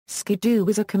Squidoo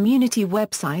was a community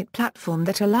website platform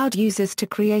that allowed users to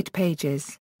create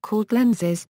pages, called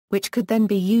lenses, which could then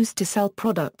be used to sell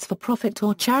products for profit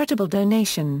or charitable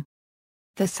donation.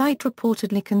 The site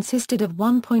reportedly consisted of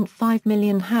 1.5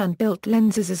 million hand-built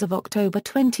lenses as of October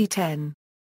 2010.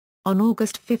 On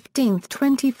August 15,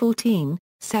 2014,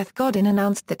 Seth Godin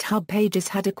announced that HubPages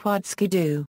had acquired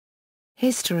Squidoo.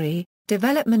 History: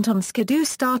 development on Squidoo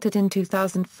started in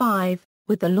 2005,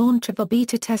 with the launch of a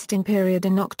beta testing period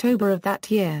in October of that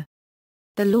year.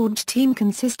 The launch team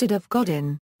consisted of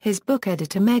Godin, his book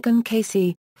editor Megan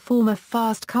Casey, former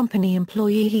Fast Company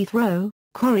employee Heath Rowe,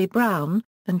 Corey Brown,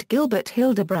 and Gilbert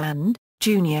Hildebrand,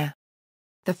 Jr.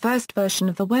 The first version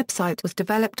of the website was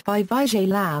developed by Vijay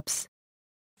Labs.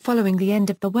 Following the end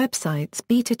of the website's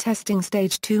beta testing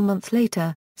stage 2 months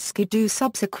later, Squidoo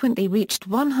subsequently reached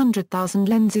 100,000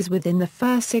 lenses within the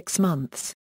first 6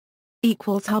 months.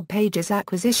 HubPages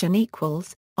acquisition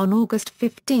On August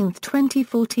 15,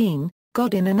 2014,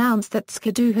 Godin announced that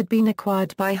Squidoo had been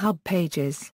acquired by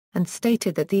HubPages, and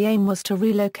stated that the aim was to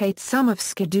relocate some of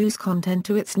Squidoo's content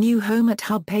to its new home at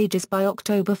HubPages by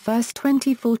October 1,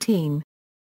 2014.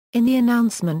 In the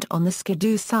announcement on the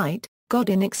Squidoo site,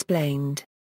 Godin explained,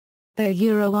 "The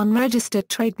unregistered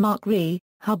trademark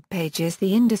HubPages,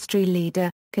 the industry leader,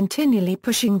 continually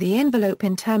pushing the envelope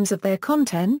in terms of their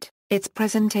content, its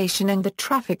presentation and the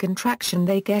traffic and traction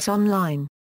they get online.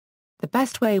 The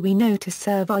best way we know to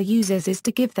serve our users is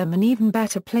to give them an even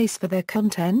better place for their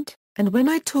content, and when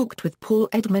I talked with Paul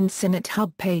Edmondson at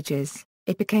HubPages,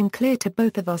 it became clear to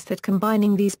both of us that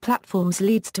combining these platforms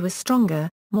leads to a stronger,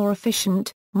 more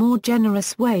efficient, more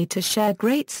generous way to share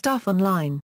great stuff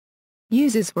online."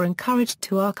 Users were encouraged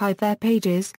to archive their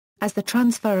pages, as the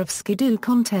transfer of Squidoo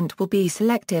content will be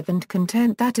selective and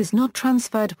content that is not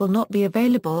transferred will not be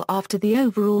available after the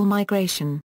overall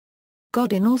migration.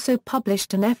 Godin also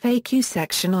published an FAQ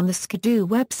section on the Squidoo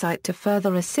website to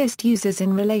further assist users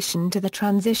in relation to the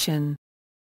transition.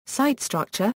 Site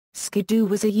structure: Squidoo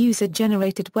was a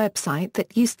user-generated website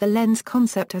that used the lens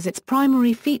concept as its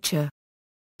primary feature.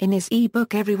 In his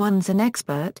e-book Everyone's an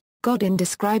Expert, Godin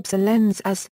describes a lens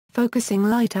as focusing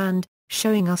light and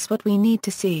showing us what we need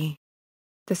to see.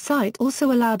 The site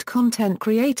also allowed content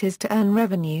creators to earn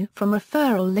revenue from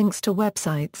referral links to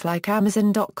websites like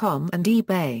Amazon.com and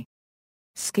eBay.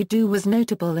 Squidoo was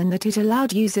notable in that it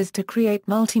allowed users to create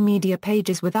multimedia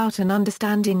pages without an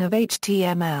understanding of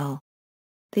HTML.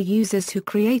 The users who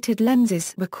created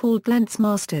lenses were called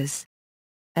lensmasters.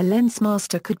 A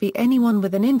lensmaster could be anyone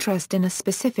with an interest in a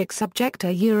specific subject.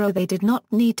 They did not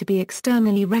need to be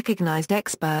externally recognized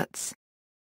experts.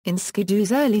 In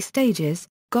Squidoo's early stages,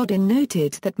 Godin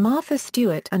noted that Martha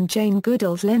Stewart and Jane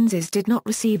Goodall's lenses did not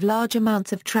receive large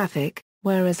amounts of traffic,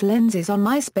 whereas lenses on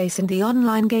MySpace and the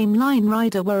online game Line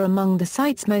Rider were among the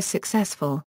site's most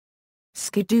successful.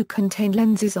 Squidoo contained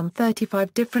lenses on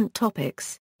 35 different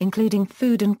topics, including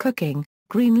food and cooking,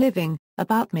 green living,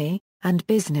 about me, and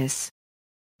business.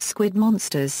 Squid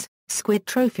monsters, squid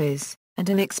trophies, and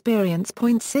an experience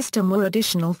point system were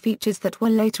additional features that were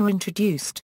later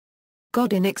introduced.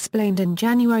 Godin explained in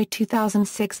January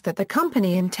 2006 that the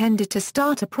company intended to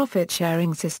start a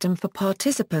profit-sharing system for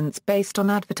participants based on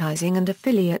advertising and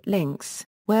affiliate links,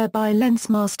 whereby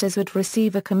lensmasters would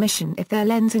receive a commission if their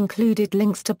lens included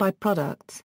links to buy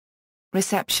products.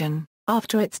 Reception: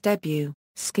 after its debut,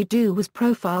 Squidoo was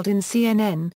profiled in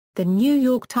CNN, The New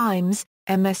York Times,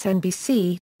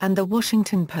 MSNBC, and The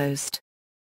Washington Post.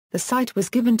 The site was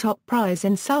given top prize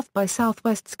in South by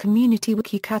Southwest's Community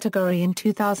Wiki category in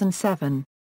 2007.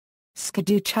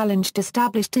 Squidoo challenged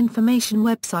established information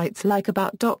websites like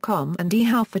About.com and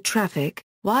eHow for traffic,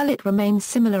 while it remained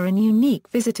similar in unique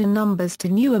visitor numbers to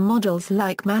newer models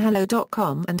like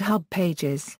Mahalo.com and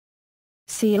HubPages.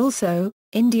 See also,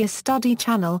 India Study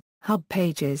Channel,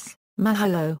 HubPages,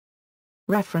 Mahalo.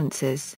 References